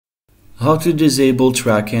How to disable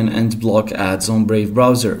tracking and block ads on Brave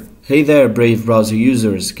browser. Hey there, Brave browser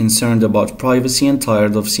users concerned about privacy and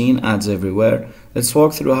tired of seeing ads everywhere. Let's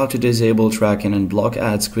walk through how to disable tracking and block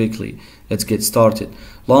ads quickly. Let's get started.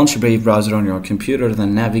 Launch Brave browser on your computer,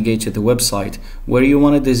 then navigate to the website where you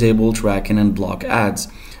want to disable tracking and block ads.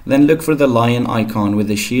 Then look for the lion icon with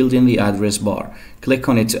the shield in the address bar. Click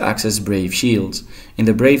on it to access Brave Shields. In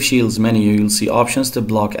the Brave Shields menu, you'll see options to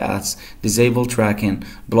block ads, disable tracking,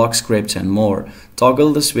 block scripts, and more.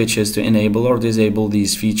 Toggle the switches to enable or disable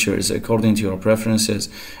these features according to your preferences.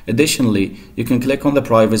 Additionally, you can click on the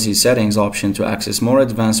privacy settings option to access more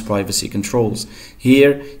advanced privacy controls.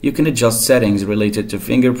 Here, you can adjust settings related to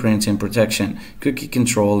fingerprinting protection, cookie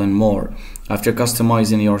control, and more. After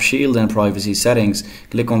customizing your shield and privacy settings,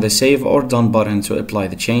 click on the Save or Done button to apply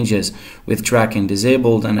the changes. With tracking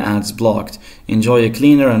disabled and ads blocked, enjoy a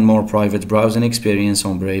cleaner and more private browsing experience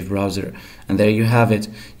on Brave browser. And there you have it.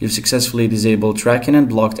 You've successfully disabled tracking and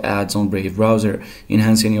blocked ads on Brave browser,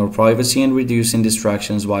 enhancing your privacy and reducing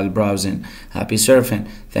distractions while browsing. Happy surfing.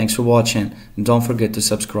 Thanks for watching, and don't forget to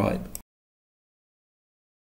subscribe.